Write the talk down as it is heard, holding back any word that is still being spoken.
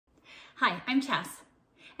Hi, I'm Chas,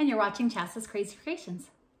 and you're watching Chas's Crazy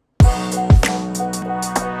Creations.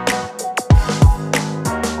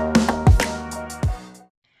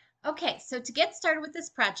 Okay, so to get started with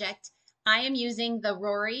this project, I am using the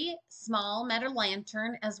Rory small metal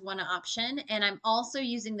lantern as one option, and I'm also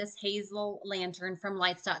using this hazel lantern from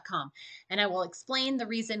lights.com. And I will explain the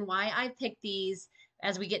reason why I picked these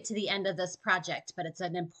as we get to the end of this project, but it's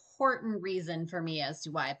an important reason for me as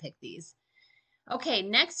to why I picked these. Okay,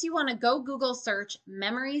 next you want to go Google search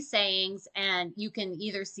memory sayings, and you can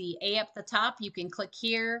either see A up the top, you can click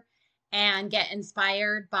here and get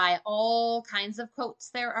inspired by all kinds of quotes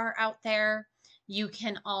there are out there. You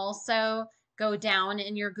can also go down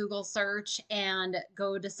in your Google search and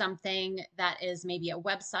go to something that is maybe a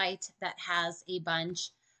website that has a bunch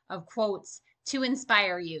of quotes to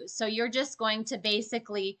inspire you. So you're just going to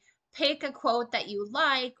basically pick a quote that you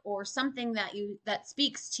like or something that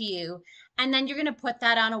speaks to you, and then you're going to put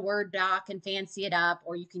that on a Word doc and fancy it up,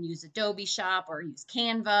 or you can use Adobe Shop or use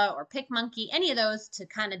Canva or PicMonkey, any of those to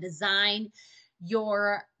kind of design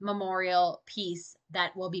your memorial piece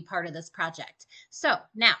that will be part of this project. So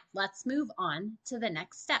now let's move on to the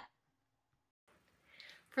next step.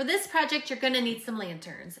 For this project, you're going to need some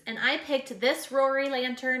lanterns, and I picked this Rory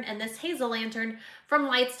lantern and this hazel lantern from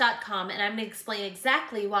lights.com, and I'm going to explain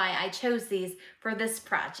exactly why I chose these for this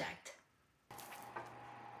project.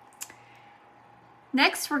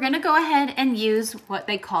 Next, we're going to go ahead and use what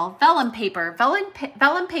they call vellum paper.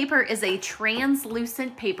 Vellum paper is a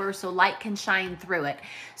translucent paper, so light can shine through it.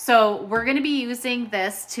 So we're going to be using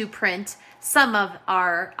this to print some of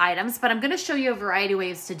our items, but I'm going to show you a variety of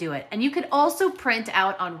ways to do it. And you could also print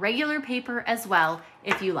out on regular paper as well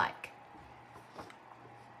if you like.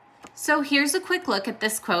 So here's a quick look at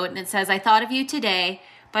this quote, and it says, "I thought of you today,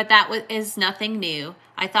 but that is nothing new.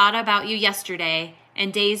 I thought about you yesterday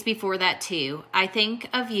and days before that too. I think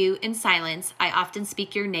of you in silence. I often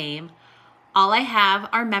speak your name. All I have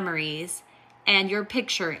are memories, and your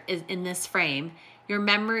picture is in this frame. Your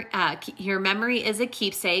memory is a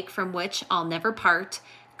keepsake from which I'll never part.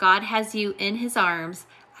 God has you in his arms.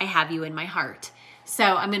 I have you in my heart."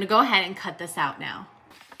 So I'm going to go ahead and cut this out now.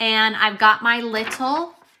 And I've got my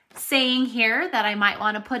little saying here that I might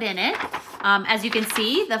want to put in it. As you can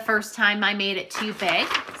see, the first time I made it too big,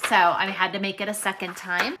 so I had to make it a second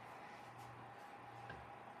time.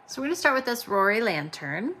 So we're going to start with this Rory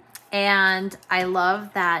lantern. And I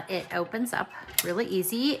love that it opens up really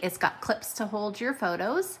easy. It's got clips to hold your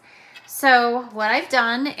photos. So what I've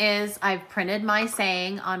done is I've printed my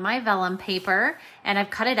saying on my vellum paper, and I've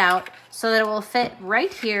cut it out so that it will fit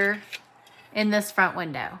right here in this front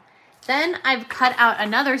window. Then I've cut out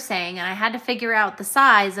another saying, and I had to figure out the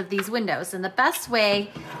size of these windows. And the best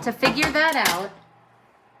way to figure that out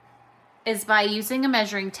is by using a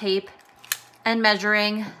measuring tape and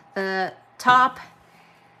measuring the top,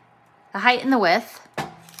 the height and the width.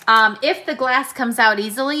 If the glass comes out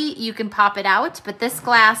easily, you can pop it out, but this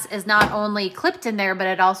glass is not only clipped in there, but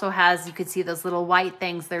it also has, you can see those little white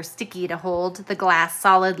things, they're sticky to hold the glass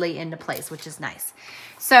solidly into place, which is nice.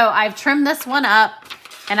 So I've trimmed this one up,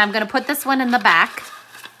 and I'm gonna put this one in the back,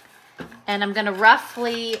 and I'm gonna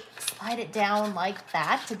roughly slide it down like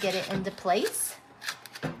that to get it into place.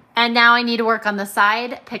 And now I need to work on the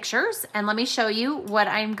side pictures, and let me show you what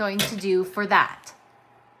I'm going to do for that.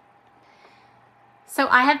 So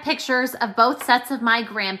I have pictures of both sets of my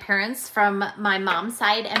grandparents from my mom's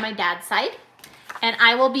side and my dad's side. And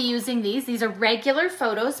I will be using these. These are regular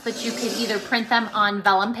photos, but you could either print them on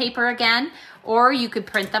vellum paper again, or you could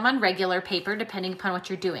print them on regular paper, depending upon what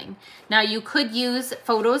you're doing. Now you could use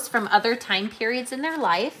photos from other time periods in their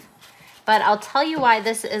life, but I'll tell you why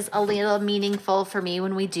this is a little meaningful for me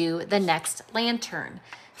when we do the next lantern.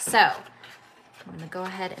 So I'm gonna go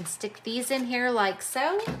ahead and stick these in here like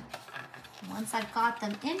so. Once I've got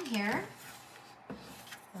them in here,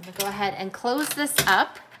 I'm gonna go ahead and close this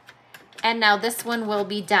up. And now this one will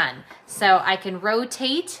be done. So I can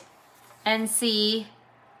rotate and see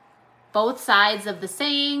both sides of the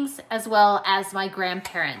sayings as well as my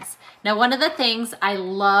grandparents. Now, one of the things I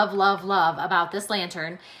love, love, love about this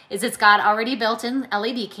lantern is it's got already built-in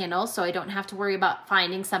LED candles, so I don't have to worry about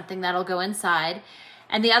finding something that'll go inside.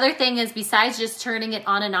 And the other thing is, besides just turning it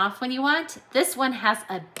on and off when you want, this one has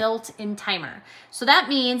a built-in timer. So that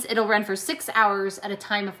means it'll run for 6 hours at a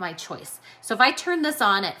time of my choice. So if I turn this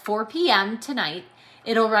on at 4 p.m. tonight,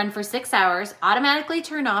 it'll run for 6 hours, automatically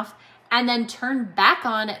turn off, and then turn back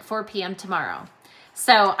on at 4 p.m. tomorrow.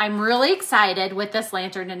 So I'm really excited with this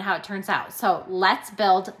lantern and how it turns out. So let's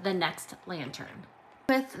build the next lantern.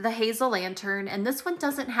 With the hazel lantern, and this one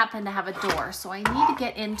doesn't happen to have a door, so I need to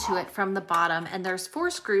get into it from the bottom, and there's 4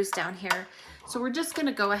 screws down here. So we're just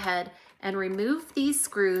gonna go ahead and remove these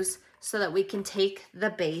screws so that we can take the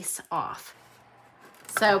base off.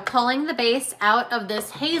 So pulling the base out of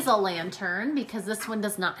this hazel lantern, because this one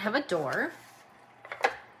does not have a door.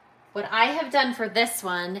 What I have done for this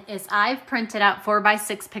one is I've printed out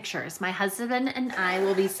 4x6 pictures. My husband and I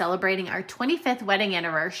will be celebrating our 25th wedding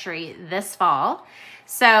anniversary this fall.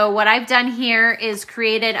 So what I've done here is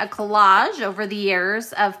created a collage over the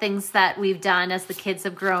years of things that we've done as the kids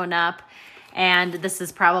have grown up. And this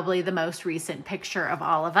is probably the most recent picture of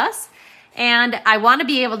all of us. And I want to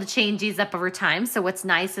be able to change these up over time. So what's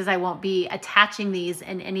nice is I won't be attaching these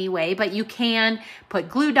in any way, but you can put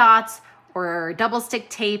glue dots or double stick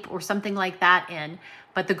tape or something like that in.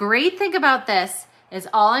 But the great thing about this is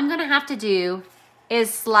all I'm going to have to do is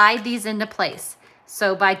slide these into place.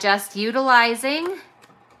 So by just utilizing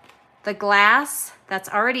the glass that's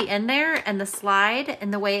already in there and the slide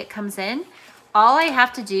and the way it comes in, all I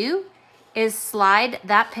have to do is slide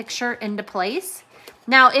that picture into place.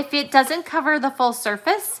 Now, if it doesn't cover the full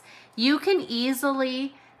surface, you can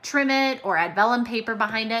easily trim it or add vellum paper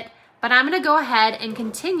behind it. But I'm going to go ahead and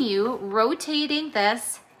continue rotating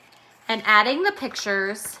this and adding the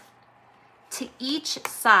pictures to each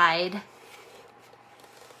side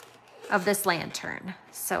of this lantern.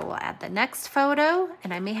 So we'll add the next photo,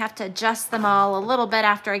 and I may have to adjust them all a little bit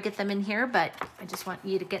after I get them in here, but I just want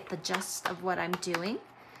you to get the gist of what I'm doing.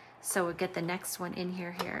 So we'll get the next one in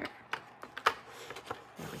here. There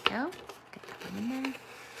we go. Get that one in there.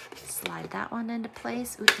 Slide that one into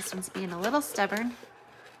place. Ooh, this one's being a little stubborn.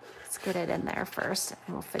 Let's get it in there first,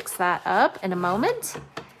 and we'll fix that up in a moment.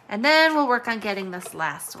 And then we'll work on getting this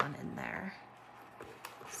last one in there.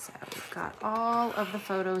 So we've got all of the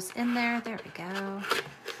photos in there. There we go.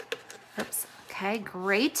 Oops. Okay,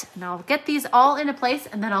 great. And I'll get these all into place,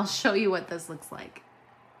 and then I'll show you what this looks like.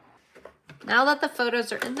 Now that the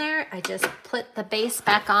photos are in there, I just put the base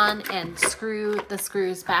back on and screw the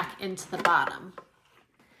screws back into the bottom.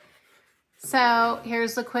 So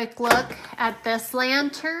here's a quick look at this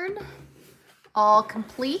lantern, all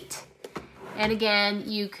complete. And again,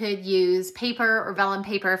 you could use paper or vellum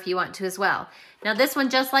paper if you want to as well. Now this one,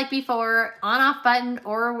 just like before, on-off button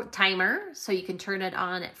or timer. So you can turn it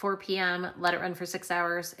on at 4 p.m., let it run for 6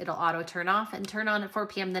 hours. It'll auto turn off and turn on at 4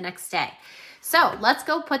 p.m. the next day. So let's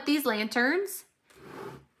go put these lanterns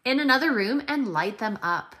in another room and light them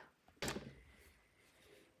up.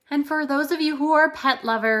 And for those of you who are pet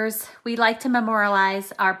lovers, we like to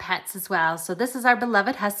memorialize our pets as well. So this is our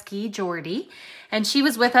beloved husky, Jordy, and she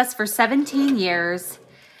was with us for 17 years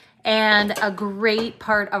and a great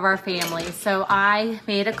part of our family. So I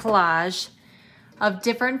made a collage of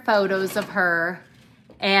different photos of her,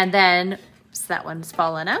 and then so that one's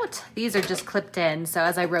fallen out. These are just clipped in, so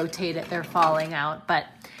as I rotate it, they're falling out, but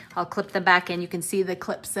I'll clip them back in. You can see the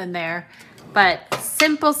clips in there, but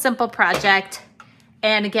simple project.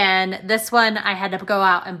 And again, this one I had to go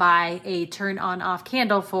out and buy a turn on off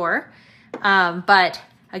candle for. But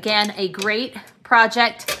again, a great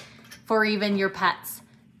project for even your pets.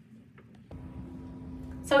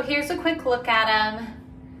 So here's a quick look at them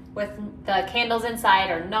with the candles inside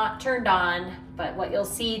are not turned on, but what you'll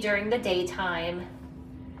see during the daytime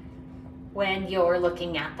when you're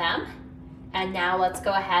looking at them. And now let's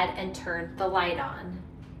go ahead and turn the light on.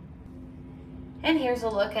 And here's a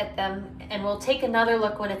look at them, and we'll take another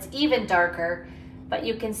look when it's even darker, but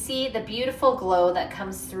you can see the beautiful glow that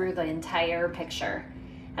comes through the entire picture.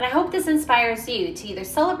 And I hope this inspires you to either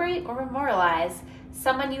celebrate or memorialize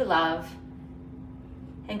someone you love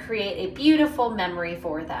and create a beautiful memory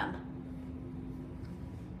for them.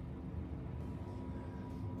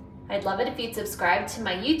 I'd love it if you'd subscribe to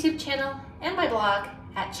my YouTube channel and my blog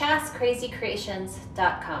at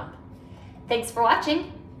chascrazycreations.com. Thanks for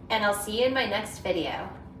watching, and I'll see you in my next video.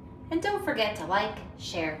 And don't forget to like,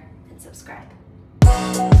 share, and subscribe.